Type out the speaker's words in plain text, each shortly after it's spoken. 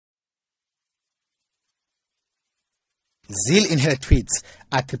Zeal in her tweets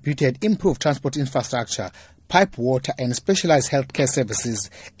attributed improved transport infrastructure, pipe water and specialized healthcare services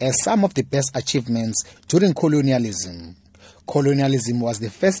as some of the best achievements during colonialism. Colonialism was the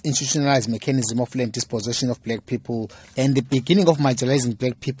first institutionalized mechanism of land dispossession of black people and the beginning of marginalizing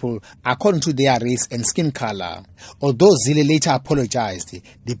black people according to their race and skin color. Although Zille later apologized,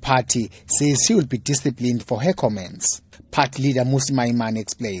 the party says she will be disciplined for her comments. Party leader Musi Maimane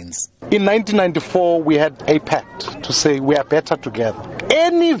explains. In 1994, we had a pact to say we are better together.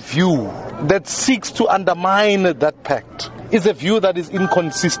 Any view that seeks to undermine that pact is a view that is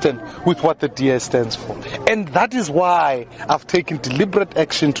inconsistent with what the DA stands for. And that is why I've taken deliberate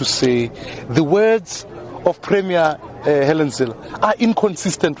action to say the words of Premier Helen Zille are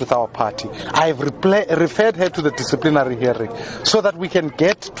inconsistent with our party. I have referred her to the disciplinary hearing so that we can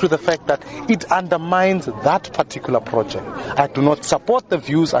get to the fact that it undermines that particular project. I do not support the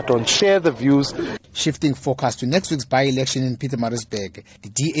views, I don't share the views. Shifting focus to next week's by-election in Pietermaritzburg, the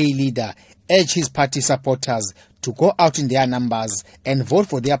DA leader urged his party supporters to go out in their numbers and vote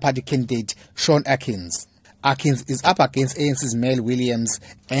for their party candidate, Shaun Atkins. Atkins is up against ANC's Mel Williams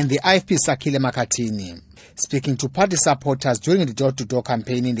and the IFP's Sakile Makhathini. Speaking to party supporters during the door-to-door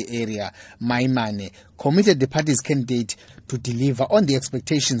campaign in the area, Maimane committed the party's candidate to deliver on the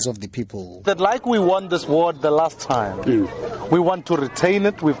expectations of the people. That like we won this ward the last time, we want to retain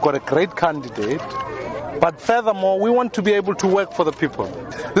it. We've got a great candidate. But furthermore, we want to be able to work for the people.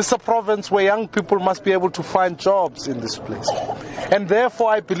 This is a province where young people must be able to find jobs in this place. And therefore,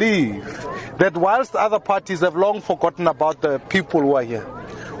 I believe that whilst other parties have long forgotten about the people who are here,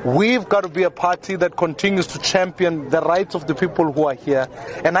 we've got to be a party that continues to champion the rights of the people who are here.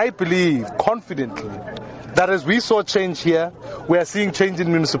 And I believe confidently that as we saw change here, we are seeing change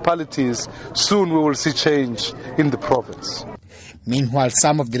in municipalities. Soon we will see change in the province. Meanwhile,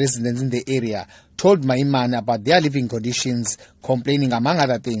 some of the residents in the area told Maimane about their living conditions, complaining among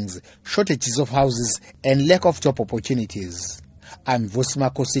other things, shortages of houses and lack of job opportunities. I'm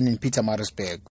Vosima Kosin in Pietermaritzburg.